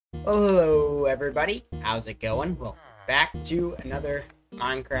Well, hello everybody, how's it going? Well, back to another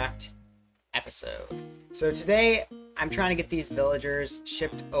Minecraft episode. So today, I'm trying to get these villagers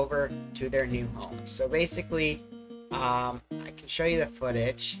shipped over to their new home. So basically, I can show you the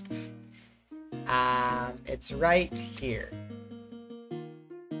footage. It's right here.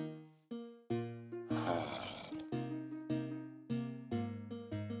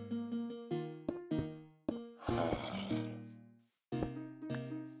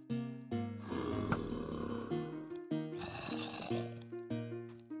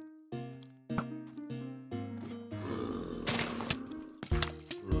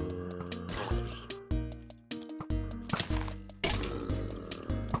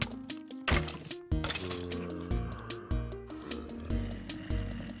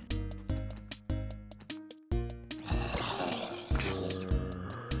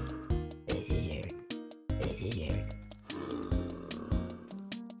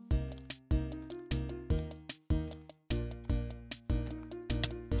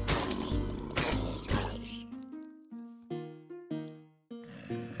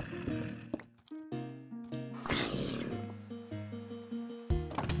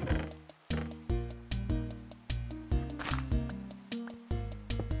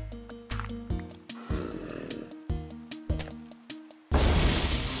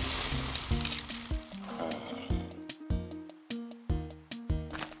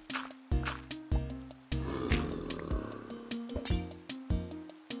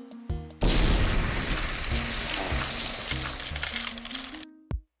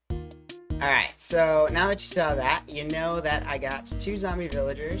 Alright, so now that you saw that, you know that I got 2 zombie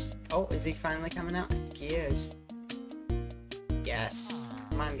villagers. Oh, is he finally coming out? I think he is. Yes.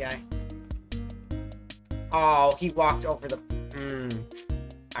 Come on, guy. Oh, he walked over the...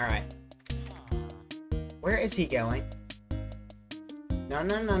 Alright. Where is he going? No.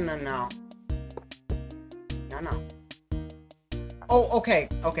 No. Oh, okay.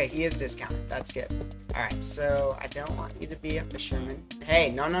 Okay, he is discounted. That's good. Alright, so I don't want you to be a fisherman. Hey,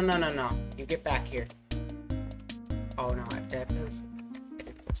 no. You get back here. Oh, no, I didn't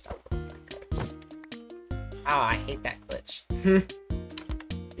stop with my cards. Oh, I hate that glitch.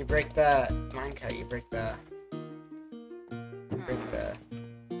 You break the minecart, you break the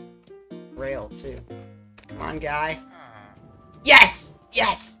rail, too. Come on, guy. Yes!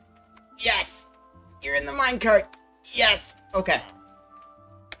 Yes! Yes! You're in the minecart! Yes! Okay.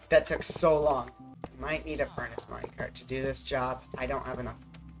 That took so long. Might need a furnace minecart to do this job. I don't have enough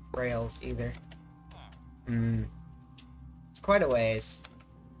rails either. It's quite a ways.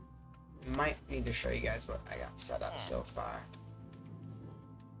 Might need to show you guys what I got set up so far.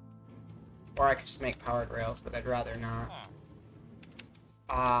 Or I could just make powered rails, but I'd rather not.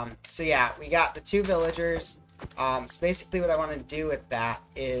 So yeah, we got the 2 villagers. So basically what I want to do with that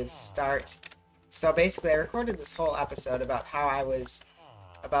is start... So basically I recorded this whole episode about how I was...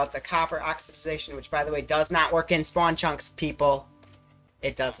 about the copper oxidization, which by the way does not work in spawn chunks, people.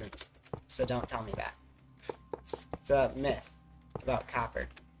 It doesn't. So don't tell me that. It's a myth about copper.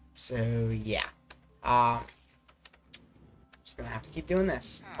 So yeah. Just gonna have to keep doing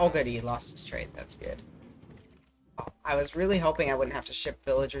this. Oh good, he lost his trade. That's good. I was really hoping I wouldn't have to ship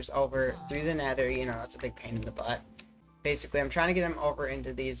villagers over through the nether. You know, that's a big pain in the butt. Basically, I'm trying to get them over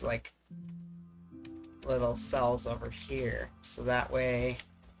into these, like, little cells over here. So that way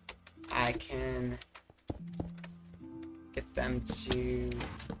I can get them to...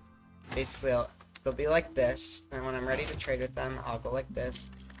 Basically, they'll be like this. And when I'm ready to trade with them, I'll go like this.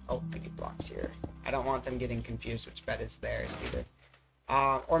 Oh, I need blocks here. I don't want them getting confused which bed is theirs either.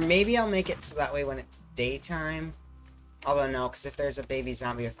 Or maybe I'll make it so that way when it's daytime... Although no, because if there's a baby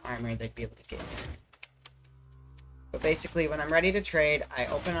zombie with armor, they'd be able to get in. But basically, when I'm ready to trade, I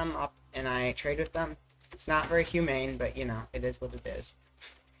open them up and I trade with them. It's not very humane, but you know, it is what it is.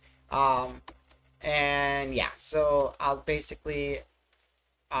 And yeah, so I'll basically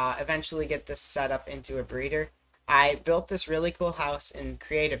eventually get this set up into a breeder. I built this really cool house in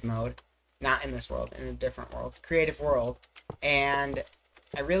creative mode. Not in this world, in a different world. Creative world. And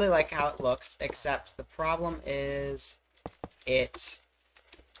I really like how it looks, except the problem is... It's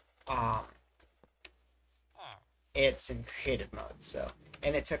in creative mode, so,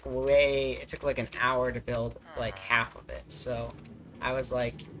 and it took like an hour to build like half of it, so I was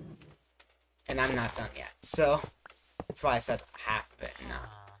like, and I'm not done yet, so that's why I said half of it, and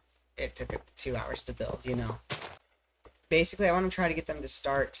it took 2 hours to build, you know. Basically, I want to try to get them to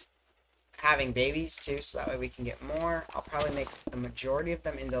start having babies too, so that way we can get more. I'll probably make the majority of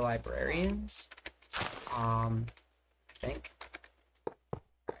them into librarians. I think.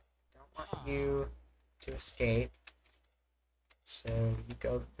 Don't want you to escape. So you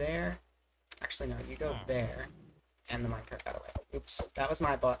go there. Actually, no, you go there. And the minecart got away. Oops, that was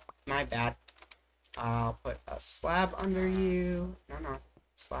my bad. I'll put a slab under you. No,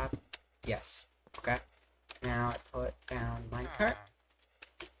 slab. Yes. Okay. Now I put down minecart.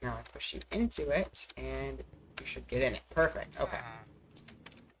 Now I push you into it, and you should get in it. Perfect. Okay.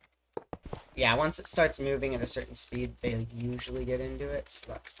 Yeah, once it starts moving at a certain speed, they usually get into it, so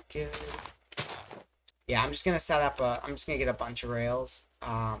that's good. Yeah, I'm just gonna set up I'm just gonna get a bunch of rails,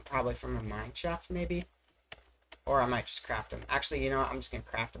 probably from a mine shaft, maybe. Or I might just craft them. Actually, you know what? I'm just gonna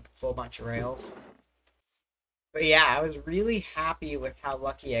craft a full bunch of rails. But yeah, I was really happy with how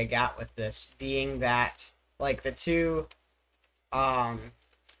lucky I got with this, being that, like, the two, I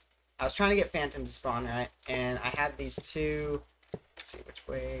was trying to get Phantom to spawn, right? And I had these two, let's see which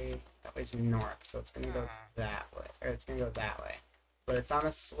way, that way's north, so it's gonna go that way, or it's gonna go that way. But it's on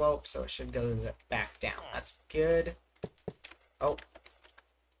a slope, so it should go back down. That's good. Oh.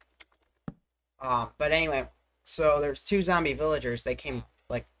 But anyway, so there's two zombie villagers. They came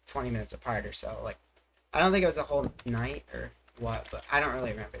like 20 minutes apart or so. Like, I don't think it was a whole night or what, but I don't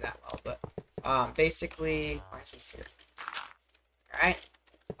really remember that well. But basically, why is this here? All right.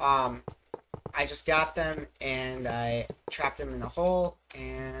 I just got them and I trapped them in a hole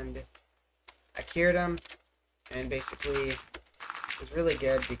and I cured them, and basically it was really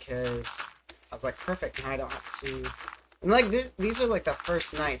good because I was like, perfect, now I don't have to. And like these are like the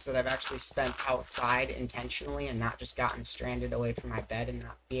first nights that I've actually spent outside intentionally and not just gotten stranded away from my bed and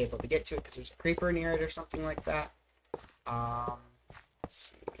not be able to get to it because there's a creeper near it or something like that.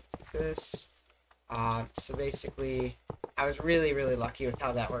 Let's see, do this. So basically, I was really, really lucky with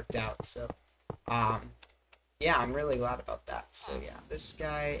how that worked out. So, yeah, I'm really glad about that. So yeah, this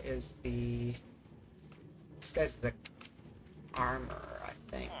guy's the armor, I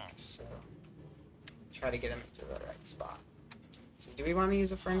think. So try to get him into the right spot. So do we want to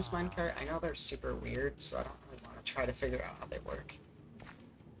use a furnace minecart? I know they're super weird, so I don't really want to try to figure out how they work.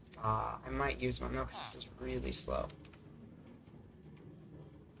 I might use one though, because this is really slow.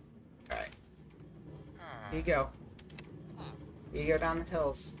 Alright. Here you go. Here you go down the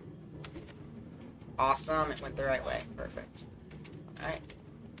hills. Awesome, it went the right way. Perfect. Alright.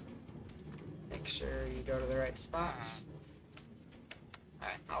 Make sure you go to the right spot.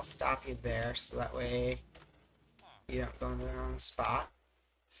 Alright, I'll stop you there, so that way you don't go in the wrong spot.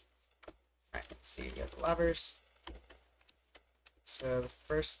 Alright, let's see, you got the levers. So the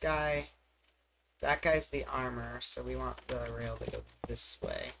first guy, that guy's the armor, so we want the rail to go this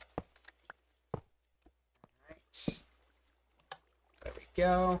way. Alright. There we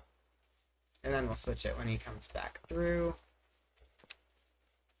go. And then we'll switch it when he comes back through.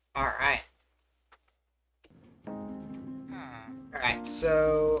 Alright. Alright,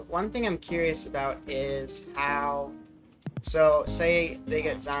 so one thing I'm curious about is how, so say they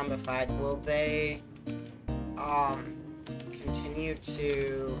get zombified, will they continue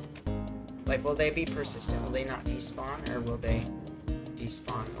to, like, will they be persistent? Will they not despawn, or will they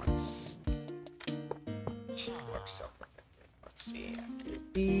despawn once? Works so perfectly. Let's see, after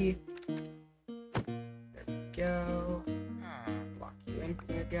B, there we go. Lock you in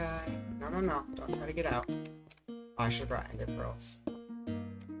here, guy. No, don't try to get out. I should have brought ender pearls.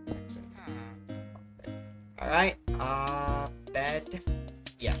 Alright, bed.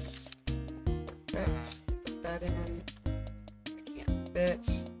 Yes. Perfect. Put that in. I can't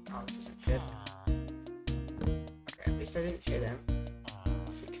fit. Oh, this isn't good. Okay, at least I didn't hit him.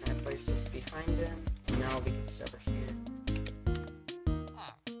 Let's see, can I place this behind him? No, because he's over here.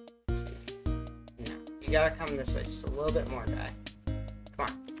 Let's see. No, you gotta come this way just a little bit more, guy. Come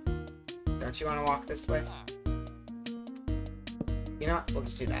on. Don't you want to walk this way? You know what? We'll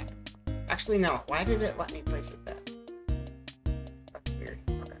just do that. Actually, no. Why did it let me place it there? That's weird.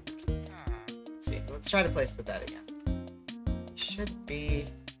 Okay. Let's see. Let's try to place the bed again. It should be...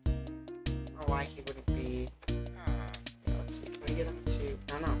 I don't know why he wouldn't be... Yeah, let's see. Can we get him to...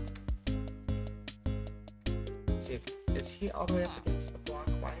 No. Let's see. Is he all the way up against the block?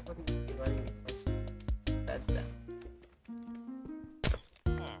 Why wouldn't he be letting me place the bed then?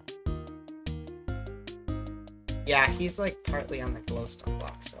 Yeah, he's like partly on the glowstone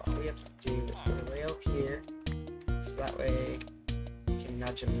block, so all we have to do is put a rail here, so that way we can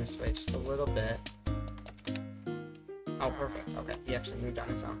nudge him this way just a little bit. Oh, perfect. Okay, he actually moved on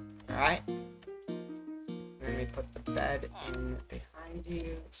his own. Alright. And then we put the bed in behind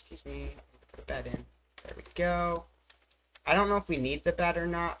you. Excuse me. Put the bed in. There we go. I don't know if we need the bed or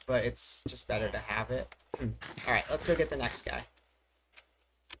not, but it's just better to have it. Alright, let's go get the next guy.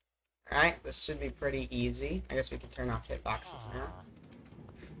 Alright, this should be pretty easy. I guess we can turn off hitboxes now.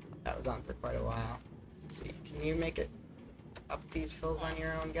 That was on for quite a while. Let's see, can you make it up these hills on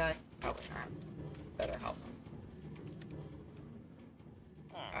your own, guy? Probably not. Better help him.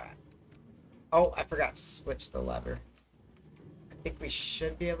 Alright. Oh, I forgot to switch the lever. I think we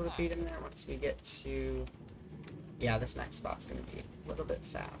should be able to beat him there once we get to... Yeah, this next spot's going to be a little bit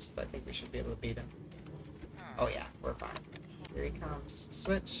fast, but I think we should be able to beat him. Oh yeah, we're fine. Here he comes.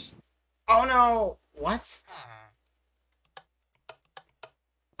 Switch. Oh no! What?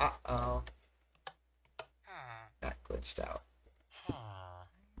 Uh-oh. Got glitched out.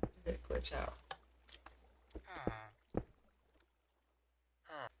 Did it glitch out?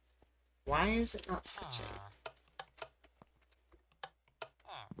 Why is it not switching?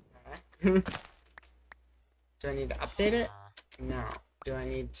 Alright. Do I need to update it? No. Do I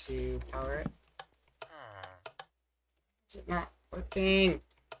need to power it? Is it not working?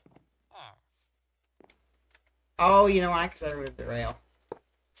 Oh, you know why? Because I removed the rail.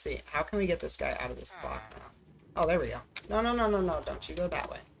 Let's see. How can we get this guy out of this block now? Oh, there we go. No, no, no, no, no. Don't you go that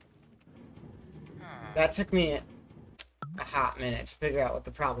way. That took me a hot minute to figure out what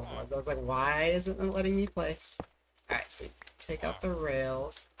the problem was. I was like, why isn't it letting me place? Alright, so we take out the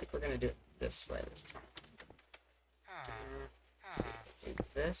rails. I think we're going to do it this way this time. Let's see. Do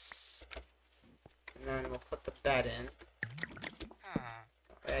this. And then we'll put the bed in.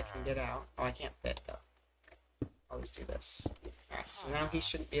 That way I can get out. Oh, I can't fit, though. Always do this. Alright, so now he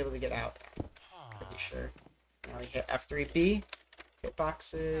shouldn't be able to get out. Pretty sure. Now we hit F3B. Hit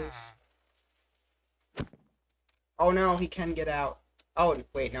boxes. Oh no, he can get out. Oh,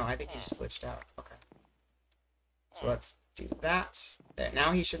 wait, no, I think he just glitched out. Okay. So let's do that. There,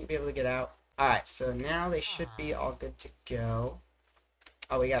 now he shouldn't be able to get out. Alright, so now they should be all good to go.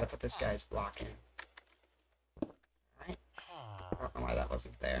 Oh, we gotta put this guy's block in. Alright. I don't know why that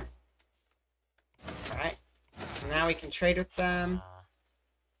wasn't there. Alright. So now we can trade with them.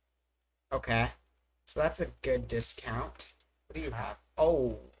 Okay. So that's a good discount. What do you have?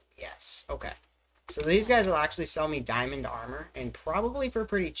 Oh, yes. Okay. So these guys will actually sell me diamond armor, and probably for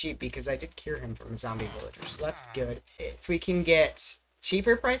pretty cheap, because I did cure him from a zombie villager, so that's good. If we can get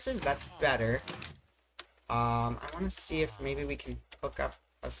cheaper prices, that's better. I want to see if maybe we can hook up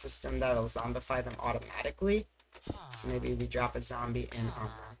a system that'll zombify them automatically. So maybe we drop a zombie in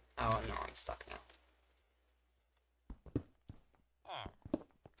armor. Oh no, I'm stuck now.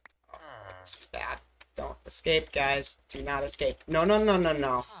 Oh, this is bad. Don't escape, guys. Do not escape. No, no, no, no,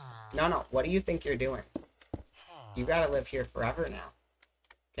 no. No, no. What do you think you're doing? You gotta live here forever now.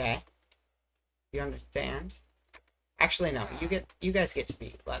 Okay? You understand? Actually, no. You guys get to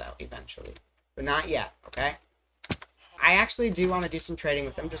be let out eventually. But not yet, okay? I actually do want to do some trading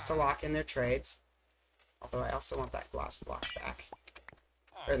with them just to lock in their trades. Although I also want that glass block back.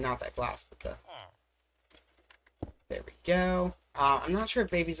 Or not that glass, but the... There we go. I'm not sure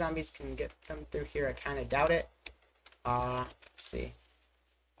if baby zombies can get them through here. I kind of doubt it. Let's see.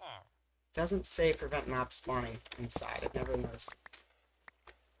 Doesn't say prevent mob spawning inside. I've never noticed.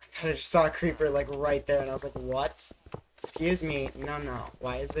 I thought I just saw a creeper, like, right there, and I was like, what? Excuse me. No, no.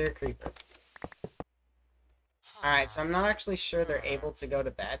 Why is there a creeper? Alright, so I'm not actually sure they're able to go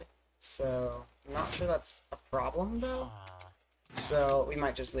to bed. So, I'm not sure that's a problem, though. So, we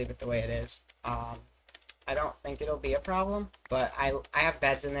might just leave it the way it is. I don't think it'll be a problem, but I have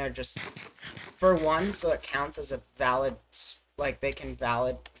beds in there just for one, so it counts as a valid, like, they can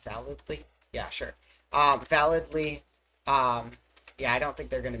validly, yeah, sure, validly, yeah, I don't think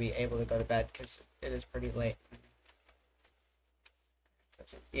they're going to be able to go to bed, because it is pretty late.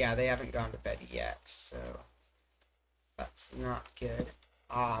 Yeah, they haven't gone to bed yet, so that's not good.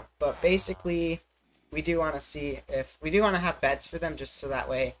 But basically, we do want to see if, we do want to have beds for them, just so that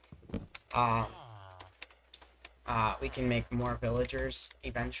way, we can make more villagers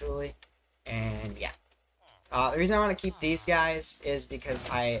eventually, and yeah. The reason I want to keep these guys is because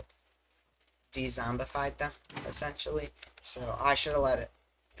I de-zombified them, essentially. So I should have let it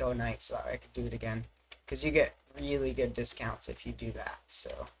go night so that I could do it again. Because you get really good discounts if you do that.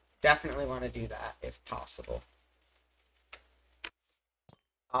 So definitely want to do that if possible.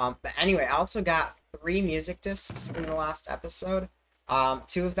 But anyway, I also got 3 music discs in the last episode.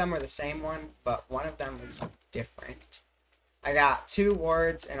 2 of them were the same one, but one of them was different. I got 2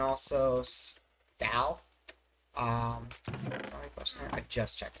 wards and also Stal. Zombie flesh in there? I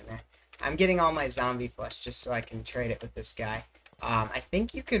just checked in there. I'm getting all my zombie flesh just so I can trade it with this guy. I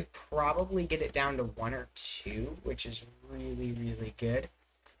think you could probably get it down to 1 or 2, which is really, really good.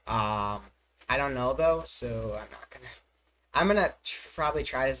 I don't know though, so I'm gonna probably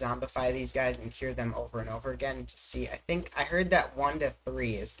try to zombify these guys and cure them over and over again to see. I think I heard that 1 to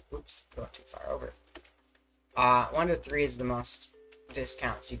 3 is, oops, going too far over. 1 to 3 is the most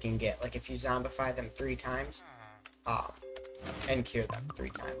discounts you can get. Like if you zombify them 3 times, And cure them 3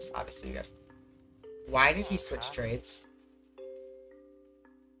 times. Obviously, you got. Why did he switch trades?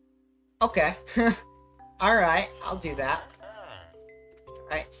 Okay. Alright, I'll do that.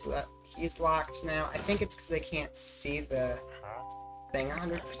 Alright, so that he's locked now. I think it's because they can't see the thing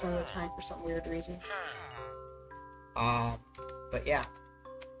 100% of the time for some weird reason. But yeah.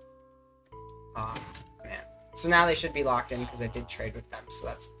 Man. So now they should be locked in because I did trade with them, so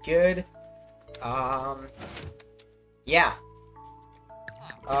that's good. Yeah.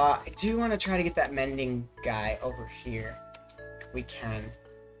 I do want to try to get that mending guy over here, if we can.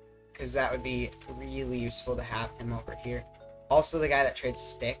 Because that would be really useful to have him over here. Also, the guy that trades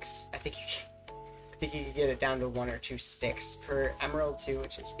sticks. I think you could get it down to 1 or 2 sticks per emerald too,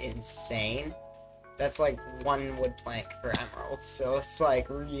 which is insane. That's like 1 wood plank per emerald, so it's like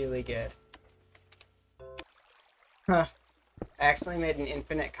really good. Huh. I accidentally made an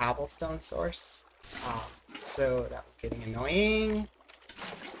infinite cobblestone source. So that was getting annoying.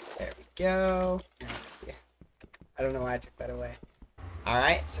 There we go. Yeah. I don't know why I took that away.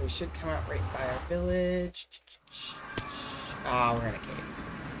 Alright, so we should come out right by our village. Oh, we're in a cave.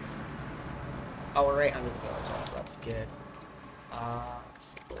 Oh, we're right under the village, so that's good.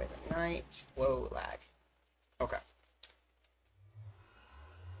 Sleep away the night. Whoa, lag. Okay.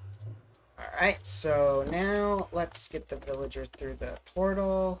 Alright, so now let's get the villager through the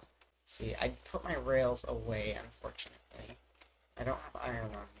portal. See, I put my rails away, unfortunately. I don't have iron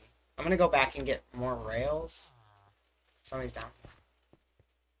on me. I'm gonna go back and get more rails. Somebody's down.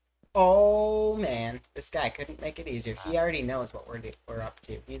 Oh man, this guy couldn't make it easier. He already knows what we're up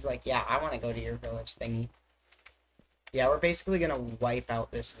to. He's like, yeah, I want to go to your village thingy. Yeah, we're basically gonna wipe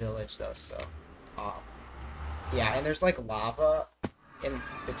out this village though. So, yeah, and there's like lava in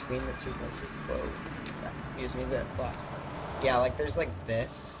between the 2 places. Whoa, that confused me. The blast. Yeah, like there's like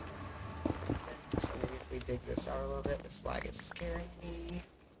this. So maybe if we dig this out a little bit, this lag is scaring me.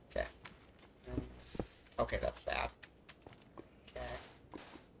 Okay. Okay, that's bad. Okay.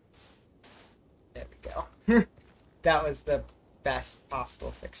 There we go. That was the best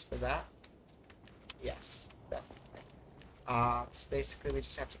possible fix for that. Yes, definitely. So basically we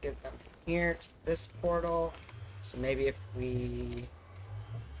just have to get them from here to this portal. So maybe if we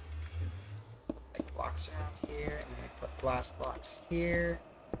like blocks around here and then we put blast blocks here.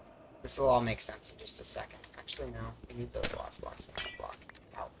 This will all make sense in just a second. Actually, no. We need those blast blocks. We want to block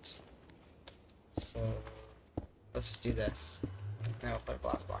out. So let's just do this. And then we'll put a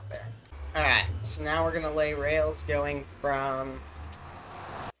blast block there. Alright, so now we're going to lay rails going from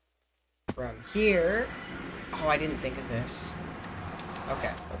here. Oh, I didn't think of this.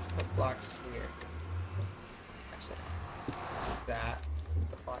 Okay, let's put blocks here. Actually, let's do that.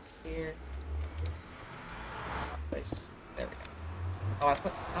 Put the block here. Place. There we go. Oh,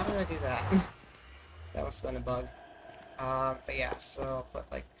 how did I do that? That must have been a bug. But yeah, so I'll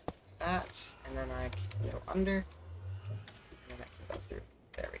put like that, and then I can go under, and then I can go through.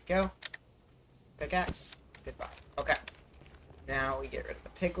 There we go. Pickaxe. Goodbye. Okay. Now we get rid of the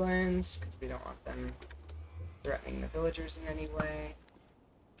piglins, because we don't want them threatening the villagers in any way.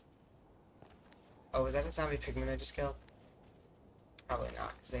 Oh, was that a zombie pigman I just killed? Probably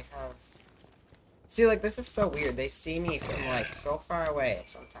not, because they have... See, like, this is so weird. They see me from, like, so far away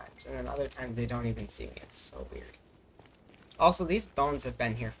sometimes, and then other times they don't even see me. It's so weird. Also, these bones have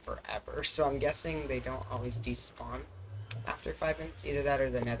been here forever, so I'm guessing they don't always despawn after 5 minutes. Either that or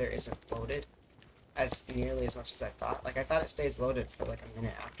the nether isn't loaded as nearly as much as I thought. Like, I thought it stays loaded for, like, a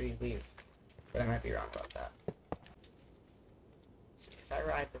minute after you leave, but I might be wrong about that. Let's see, if I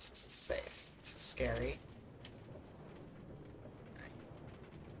ride this, this is safe. This is scary.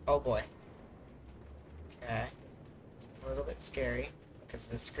 Oh, boy. Okay. A little bit scary, because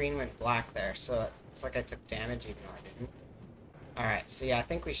the screen went black there, so it's like I took damage even though I didn't. Alright, so yeah, I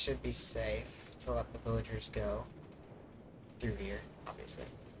think we should be safe to let the villagers go through here, obviously.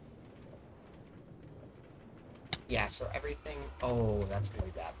 Yeah, so everything... Oh, that's going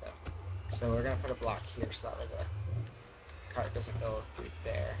to be bad, though. So we're going to put a block here so that way the cart doesn't go through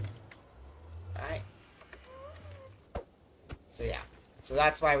there. Alright. So yeah. So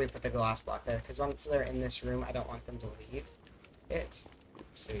that's why we put the glass block there, because once they're in this room, I don't want them to leave it.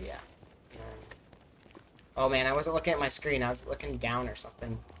 So yeah. Oh man, I wasn't looking at my screen, I was looking down or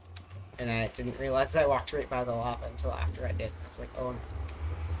something. And I didn't realize I walked right by the lava until after I did. I was like, oh no.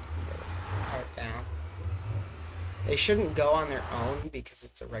 Okay, let's put the cart down. They shouldn't go on their own because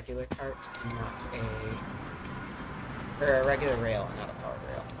it's a regular cart and not a regular rail and not a powered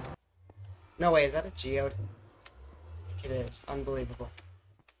rail. No way, is that a geode? It is. Unbelievable.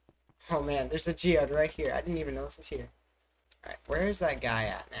 Oh man, there's a geode right here. I didn't even know this was here. Alright, where is that guy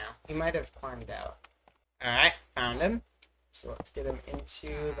at now? He might have climbed out. Alright, found him. So let's get him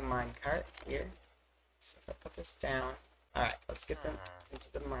into the minecart here. So if I put this down. Alright, let's get them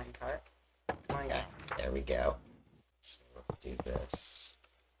into the minecart. Come on, guy. There we go. So let's do this.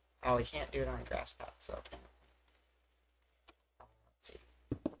 Oh, we can't do it on grass paths, so okay. Let's see.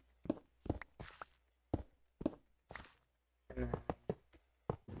 And then...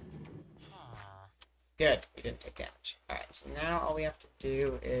 Good, we didn't take damage. Alright, so now all we have to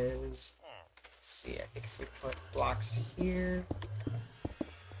do is... Let's see, I think if we put blocks here...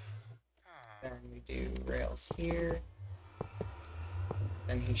 Then we do rails here.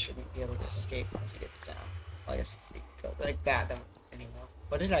 Then he shouldn't be able to escape once he gets down. Well, I guess if we go like that, then anyway.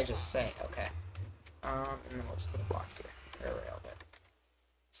 What did I just say? Okay. And then we'll just put a block here. Or a rail there.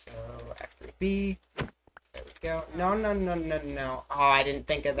 So, F3B. There we go. No, no, no, no, no. Oh, I didn't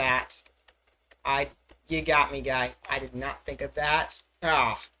think of that. You got me, guy. I did not think of that.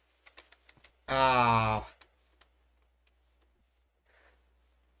 Oh. Oh.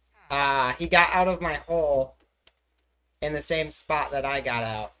 He got out of my hole in the same spot that I got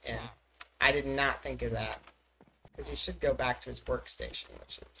out, and I did not think of that. Because he should go back to his workstation,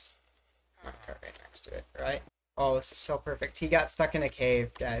 which is right next to it, right? Oh, this is so perfect. He got stuck in a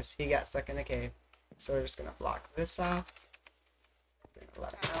cave, guys. He got stuck in a cave. So we're just going to block this off. We're going to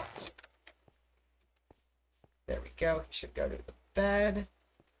let him out. There we go. He should go to the bed.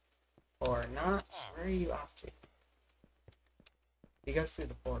 Or not. Where are you off to? He goes through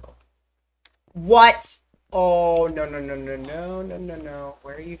the portal. What? Oh, no, no, no, no, no, no, no, no.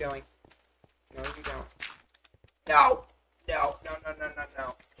 Where are you going? No, you don't. No! No, no, no, no, no,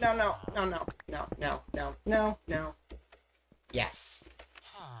 no. No, no, no, no, no, no, no, no, no. Yes.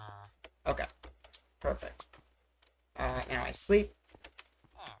 Okay. Perfect. Now I sleep.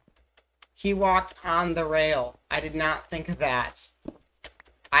 He walked on the rail. I did not think of that.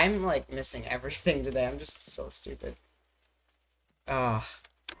 I'm, like, missing everything today. I'm just so stupid. Ugh.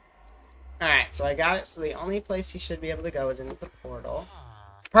 Alright, so I got it. So the only place he should be able to go is into the portal.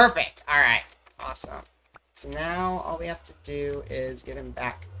 Perfect! Alright. Awesome. So now all we have to do is get him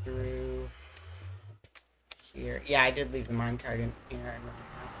back through here. Yeah, I did leave the minecart in here. I remember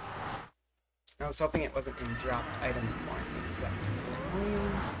that. I was hoping it wasn't in dropped item form because that would be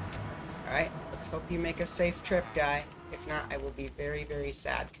annoying. Alright, let's hope you make a safe trip, guy. If not, I will be very, very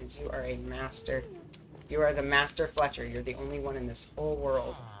sad because you are a master. You are the master Fletcher. You're the only one in this whole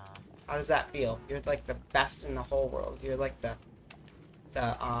world. How does that feel? You're like the best in the whole world. You're like the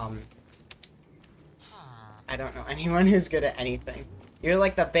I don't know anyone who's good at anything. You're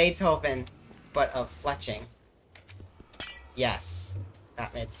like the Beethoven, but of fletching. Yes,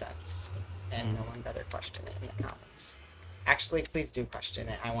 that made sense. And no one better question it in the comments. Actually, please do question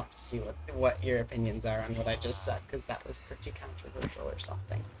it. I want to see what your opinions are on what I just said, because that was pretty controversial or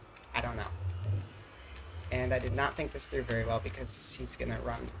something. I don't know. And I did not think this through very well, because he's gonna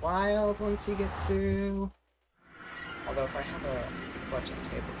run wild once he gets through. Although if I have a fletching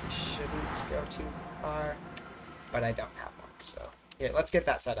table, he shouldn't go too far. But I don't have one, so... Here, let's get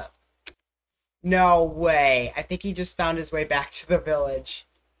that set up. No way! I think he just found his way back to the village.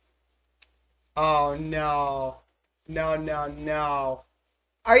 Oh, no. No, no, no.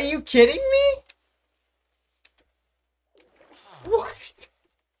 Are you kidding me? What?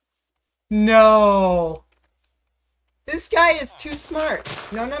 No. This guy is too smart.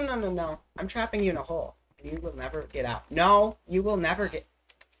 No, no, no, no, no. I'm trapping you in a hole. You will never get out. No, you will never get...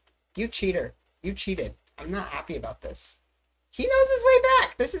 You cheater. You cheated. I'm not happy about this. He knows his way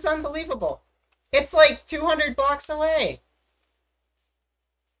back. This is unbelievable. It's like 200 blocks away.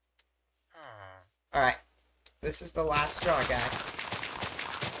 Alright. This is the last straw, guy.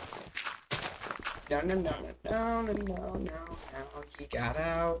 No, no, no, no, no, no, no, no, no. He got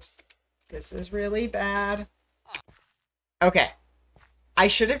out. This is really bad. Okay. I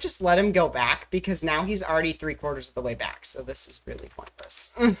should have just let him go back, because now he's already 3/4 of the way back, so this is really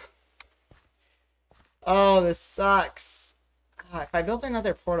pointless. Oh, this sucks. If I build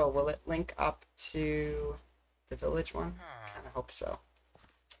another portal, will it link up to the village one? I kind of hope so.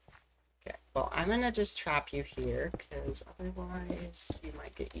 Okay, well, I'm gonna just trap you here, because otherwise you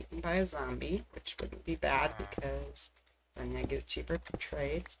might get eaten by a zombie, which wouldn't be bad, because then I get cheaper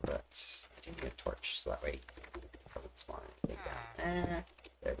trades, but I do need a torch, so that way it doesn't spawn anything down there.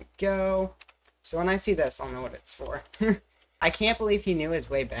 There we go. So when I see this, I'll know what it's for. I can't believe he knew his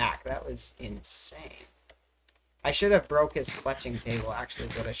way back. That was insane. I should have broke his fletching table, actually,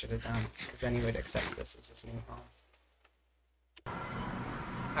 is what I should have done, because then he would accept this as his new home.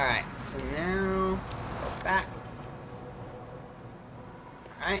 Alright, so now, go back.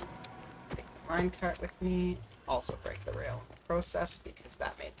 Alright, take the minecart with me. Also break the rail in the process, because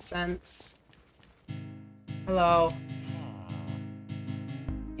that made sense. Hello.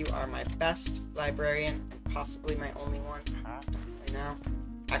 You are my best librarian, and possibly my only one. Right now.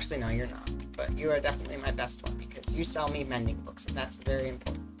 Actually, no, you're not. But you are definitely my best one, because you sell me mending books, and that's very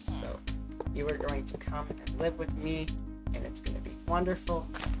important. So, you are going to come and live with me, and it's going to be wonderful.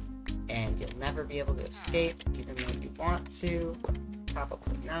 And you'll never be able to escape, even though you want to.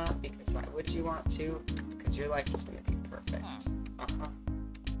 Probably not, because why would you want to? Because your life is going to be perfect.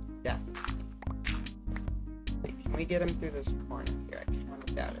 Definitely. See, can we get him through this corner here? I kind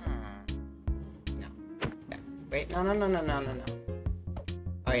of doubt it. No. Okay. Wait, no.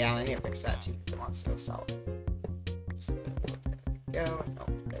 Oh yeah, I need to fix that too, because it wants to go solid. So, there we go. No,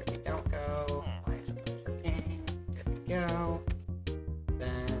 there we don't go. Why is it not working? There we go.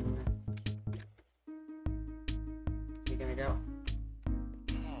 Then... is he gonna go?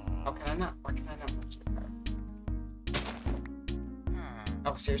 Oh, can I not? Why can I not nudge the cart?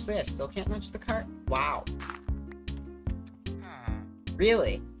 Oh, seriously? I still can't nudge the cart? Wow.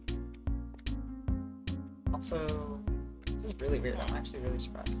 Really? Also, this is really weird. I'm actually really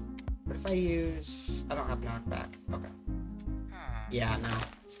surprised. What if I use... I don't have knockback. Okay. Yeah, no.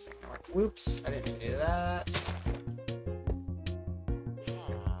 This isn't gonna work. Whoops. I didn't mean to do that.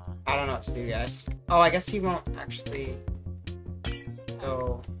 I don't know what to do, guys. Oh, I guess he won't actually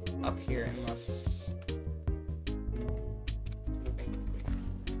go up here unless it's moving.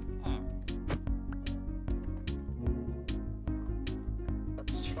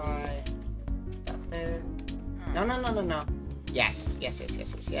 Let's try that there. No. Yes.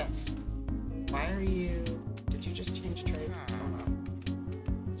 Why are you... did you just change trades? What's going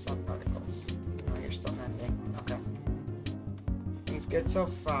on? Sell particles. Oh, you're still mending. Okay. Things good so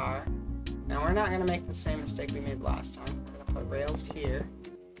far. Now we're not going to make the same mistake we made last time. We're going to put rails here.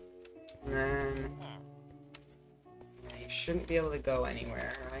 And then... yeah, you shouldn't be able to go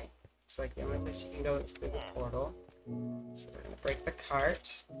anywhere, right? Looks like the only place you can go is through the portal. So we're going to break the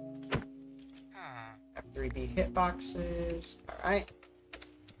cart. F3B hitboxes. Alright.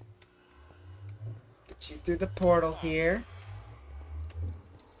 Get you through the portal here.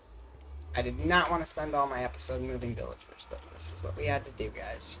 I did not want to spend all my episode moving villagers, but this is what we had to do,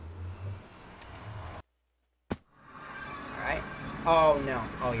 guys. Alright. Oh, no.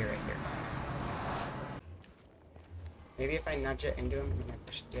 Oh, you're right here. Maybe if I nudge it into him and then I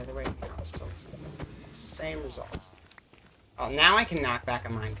push it the other way, no, it's still the same result. Oh, now I can knock back a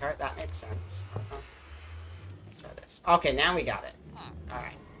minecart. That made sense. Let's try this. Okay, now we got it.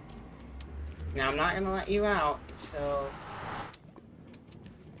 Alright. Now I'm not going to let you out until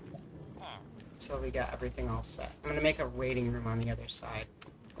we got everything all set. I'm going to make a waiting room on the other side.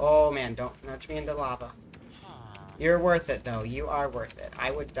 Oh, man, don't nudge me into lava. You're worth it, though. You are worth it.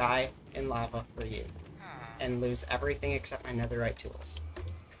 I would die in lava for you. And lose everything except my netherite tools.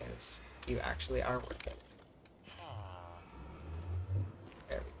 Because you actually are worth it.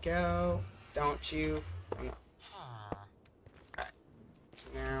 There we go. Don't you... oh, no. Alright. So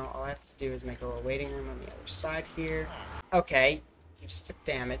now all I have to do is make a little waiting room on the other side here. Okay. He just took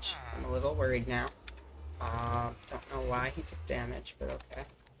damage. I'm a little worried now. Don't know why he took damage, but okay.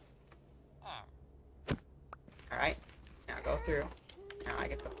 Alright. Now go through. Now I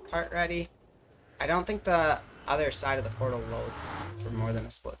get the cart ready. I don't think the other side of the portal loads for more than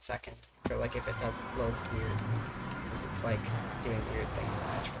a split second. Or like if it does, it loads weird. Because it's like doing weird things when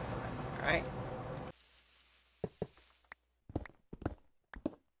I try to run. Alright.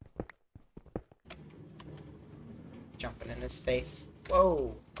 Jumping in his face.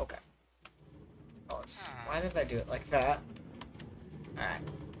 Whoa! Okay. Oh, why did I do it like that? Alright.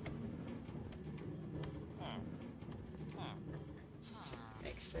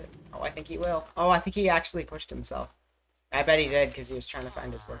 Makes it... oh, I think he will. Oh, I think he actually pushed himself. I bet he did, because he was trying to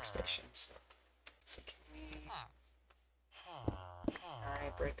find his workstation. So, let's see, can we...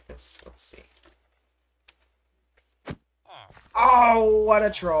 alright, break this. Let's see. Oh, what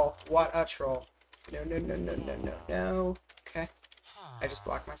a troll. What a troll. No. Okay. I just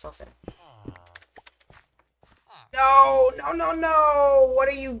blocked myself in. No! What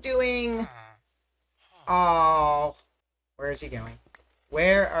are you doing? Oh. Where is he going?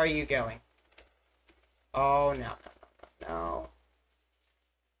 Where are you going? Oh, no.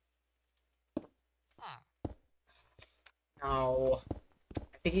 No.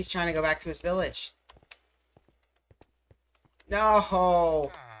 I think he's trying to go back to his village.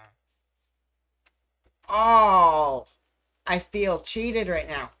 No. Oh. I feel cheated right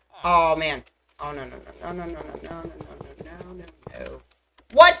now. Oh, man. Oh, no.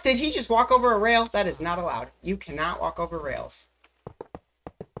 What? Did he just walk over a rail? That is not allowed. You cannot walk over rails.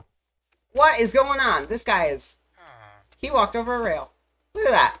 What is going on? This guy is... he walked over a rail. Look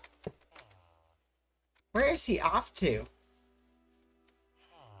at that. Where is he off to?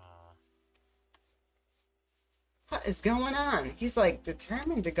 What is going on? He's like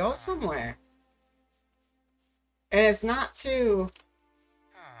determined to go somewhere. And it's not to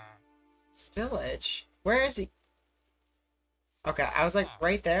this village. Where is he? Okay, I was like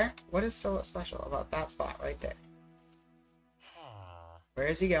right there. What is so special about that spot right there? Where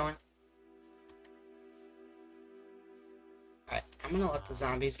is he going? Alright, I'm gonna let the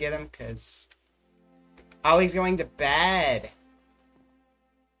zombies get him, because... Oh, he's going to bed!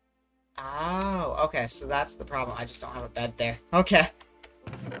 Oh, okay, so that's the problem. I just don't have a bed there. Okay.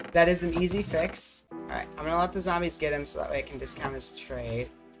 That is an easy fix. Alright, I'm gonna let the zombies get him so that way I can discount his trade.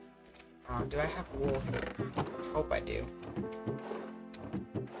 Do I have wool? I hope I do.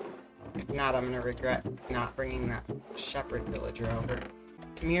 If not, I'm gonna regret not bringing that shepherd villager over.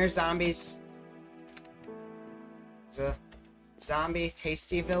 Come here, zombies. It's a zombie,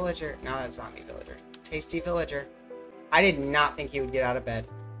 tasty villager. Not a zombie villager. Tasty villager. I did not think he would get out of bed.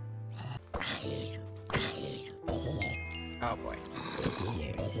 Oh boy.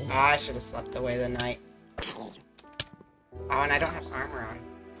 I should have slept away the night. Oh, and I don't have armor on.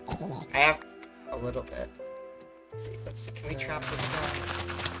 I have a little bit. Let's see. Can we trap this guy?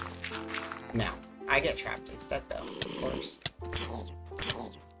 No. I get trapped instead, though, of course.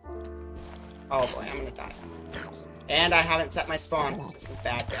 Oh boy, I'm gonna die. And I haven't set my spawn. This is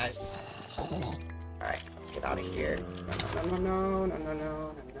bad, guys. Alright, let's get out of here.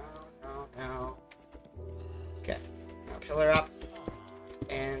 No. Okay. Now pillar up.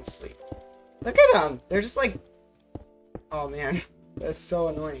 And sleep. Look at them! They're just like... Oh man. That's so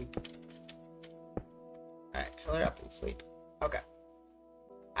annoying. Alright, pillar up and sleep. Okay.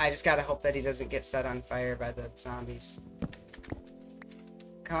 I just gotta hope that he doesn't get set on fire by the zombies.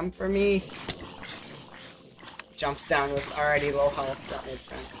 Come for me. Jumps down with already low health. That made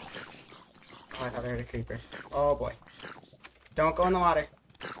sense. Oh, I thought I heard a creeper. Oh boy. Don't go in the water.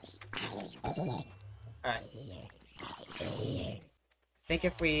 Alright. I think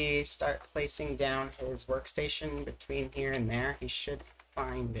if we start placing down his workstation between here and there, he should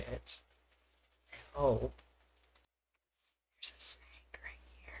find it. I hope. There's a snake right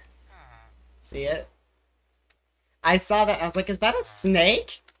here. See it? I saw that and I was like, is that a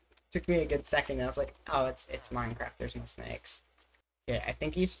snake? Took me a good second and I was like, oh, it's Minecraft. There's no snakes. Okay, I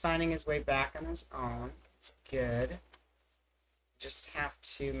think he's finding his way back on his own. It's good. Just have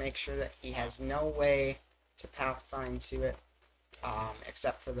to make sure that he has no way to pathfind to it.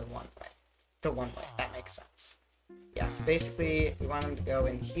 Except for the one way. The one way. That makes sense. Yeah, so basically, we want him to go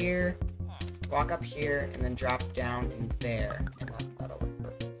in here, walk up here, and then drop down in there. And that'll work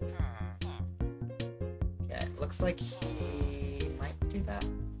perfect. Okay, looks like he might do that.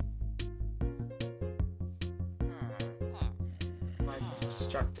 Why is it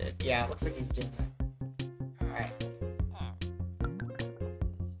obstructed? Yeah, it looks like he's doing it. Alright.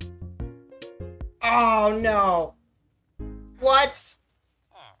 Oh, no! What?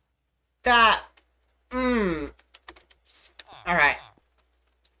 That. Alright.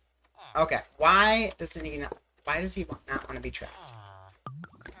 Okay. Why does he not want to be trapped?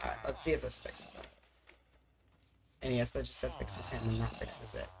 Alright, let's see if this fixes it. And yes, that just said fixes him and that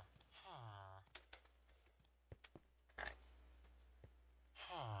fixes it. Alright.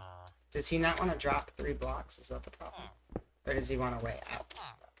 Does he not want to drop 3 blocks? Is that the problem? Or does he want a way out?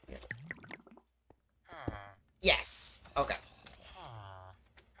 Yes! Okay.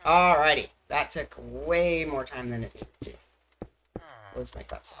 Alrighty. That took way more time than it needed to. Let's make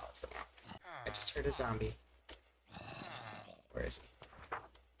that solid for now. I just heard a zombie. Where is he?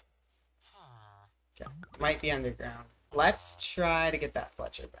 Okay. Might be underground. Let's try to get that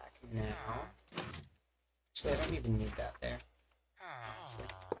Fletcher back now. Actually, I don't even need that there. Honestly.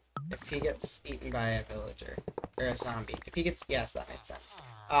 If he gets eaten by a villager. Or a zombie. If he gets... Yes, that makes sense.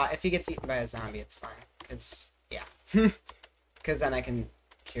 If he gets eaten by a zombie, it's fine. Because... Yeah. Because then I can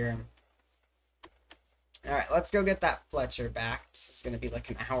cure him. Alright, let's go get that Fletcher back. This is going to be like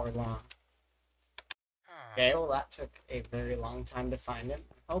an hour long. Okay, well that took a very long time to find him.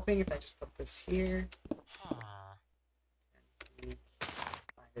 I'm hoping if I just put this here, find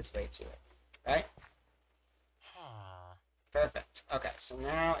his way to it. Right? Perfect. Okay, so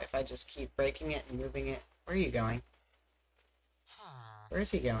now if I just keep breaking it and moving it... Where are you going? Where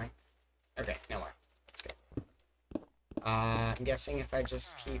is he going? Okay, nowhere. Let's go. I'm guessing if I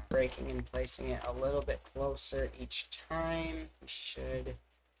just keep breaking and placing it a little bit closer each time, we should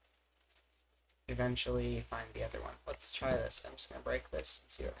eventually find the other one. Let's try this. I'm just going to break this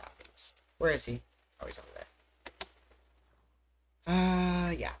and see what happens. Where is he? Oh, he's over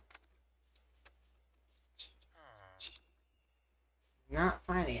there. Yeah. Not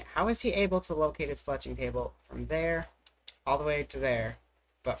finding it. How is he able to locate his fletching table from there all the way to there,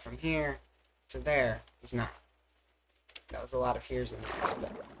 but from here to there, he's not? That was a lot of here's and there's,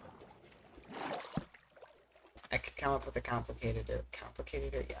 but I could come up with a complicated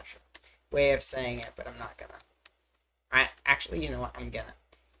yeah, sure, way of saying it, but I'm not gonna. Actually, you know what? I'm gonna.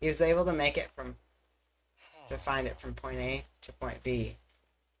 He was able to make it to find it from point A to point B,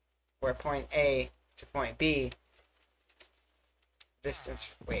 where point A to point B,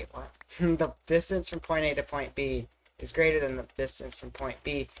 wait, what? The distance from point A to point B is greater than the distance from point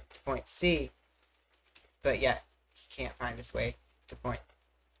B to point C, but yet he can't find his way to point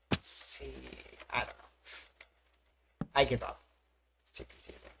C. I don't know. I give up. It's too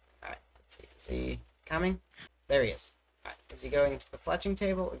confusing. Alright, let's see. Is he coming? There he is. Alright, is he going to the fletching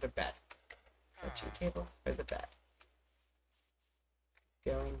table or the bed? Fletching table or the bed?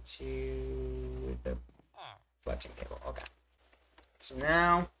 Going to the fletching table. Okay. So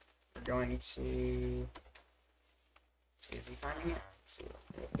now we're going to see, is he finding it? Let's see, let's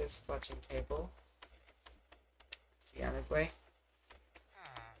move this fletching table. Is he on his way?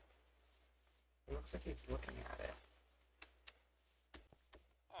 It looks like he's looking at it.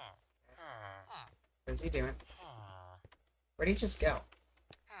 What is he doing? Where'd he just go?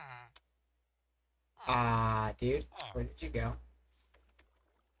 Dude, where did you go?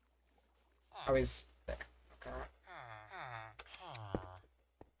 Oh, he's there. Okay.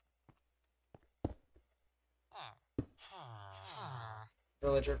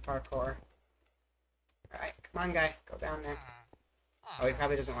 Villager parkour. Alright, come on, guy. Go down there. Oh, he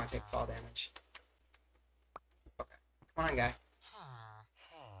probably doesn't want to take fall damage. Okay. Come on, guy.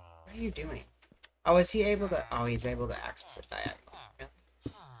 What are you doing? Oh, is he able to... Oh, he's able to access it diagonally. Really?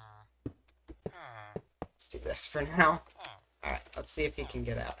 Let's do this for now. Alright, let's see if he can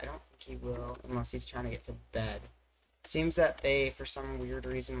get out. I don't think he will, unless he's trying to get to bed. Seems that they, for some weird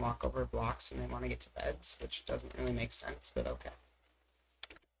reason, walk over blocks and they want to get to beds, which doesn't really make sense, but okay.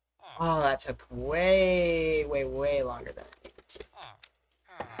 Oh, that took way, way, way longer than it needed to.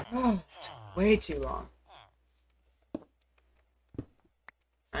 Oh, it took way too long.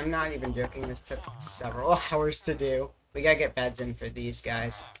 I'm not even joking, this took several hours to do. We gotta get beds in for these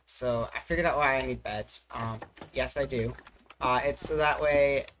guys. So, I figured out why I need beds. Yes, I do. It's so that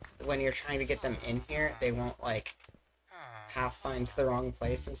way, when you're trying to get them in here, they won't, like, half find the wrong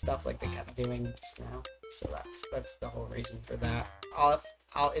place and stuff like they kept doing just now. So that's the whole reason for that.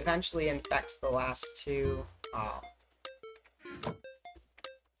 I'll eventually infect the last two, what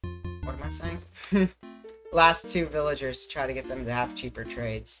am I saying? Last two villagers to try to get them to have cheaper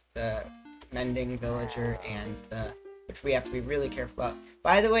trades. The mending villager and the, which we have to be really careful about.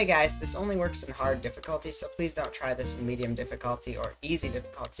 By the way, guys, this only works in hard difficulty, so please don't try this in medium difficulty or easy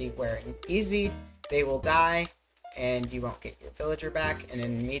difficulty, where in easy, they will die, and you won't get your villager back, and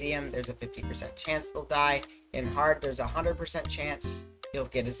in medium, there's a 50% chance they'll die. In hard, there's a 100% chance you'll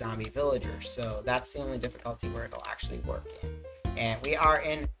get a zombie villager, so that's the only difficulty where it'll actually work in. And we are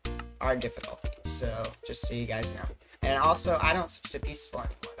in hard difficulty, so just so you guys know. And also, I don't switch to peaceful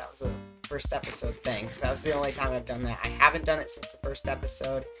anymore. That was a first episode thing. That was the only time I've done that. I haven't done it since the first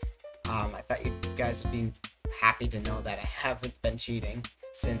episode. I thought you guys would be happy to know that I haven't been cheating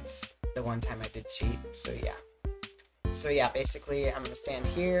since the one time I did cheat, so yeah. So yeah, basically, I'm going to stand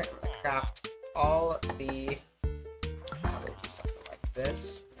here, I'm going to craft all the, I'm going to do something like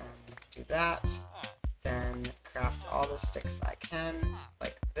this, and do that, then craft all the sticks I can,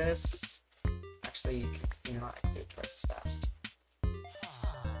 like this. Actually, you know what, I can do it twice as fast.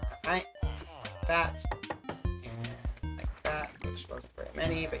 Alright, like that, and like that, which wasn't very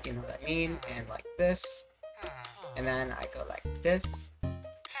many, but you know what I mean, and like this, and then I go like this.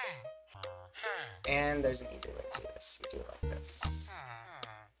 And there's an easier way to do this. You do it like this.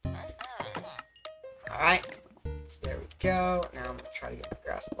 Alright. So there we go. Now I'm going to try to get my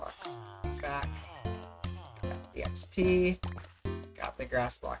grass blocks back. Got the XP. Got the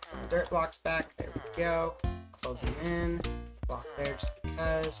grass blocks and the dirt blocks back. There we go. Close them in. Block there just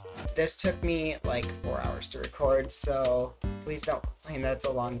because. This took me like 4 hours to record, so please don't complain that it's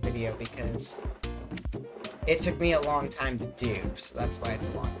a long video because it took me a long time to do, so that's why it's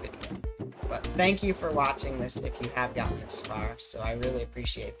a long video. But thank you for watching this if you have gotten this far, so I really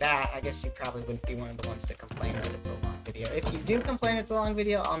appreciate that. I guess you probably wouldn't be one of the ones to complain that it's a long video. If you do complain it's a long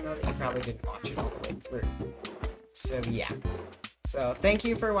video, I'll know that you probably didn't watch it all the way through. So yeah. So thank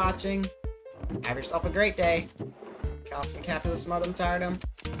you for watching. Have yourself a great day. Calcium Capulus Modum Tardum.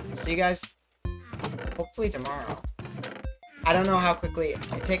 See you guys hopefully tomorrow. I don't know how quickly.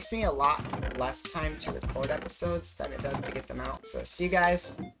 It takes me a lot less time to record episodes than it does to get them out. So see you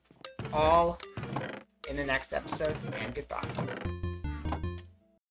guys all in the next episode, and goodbye.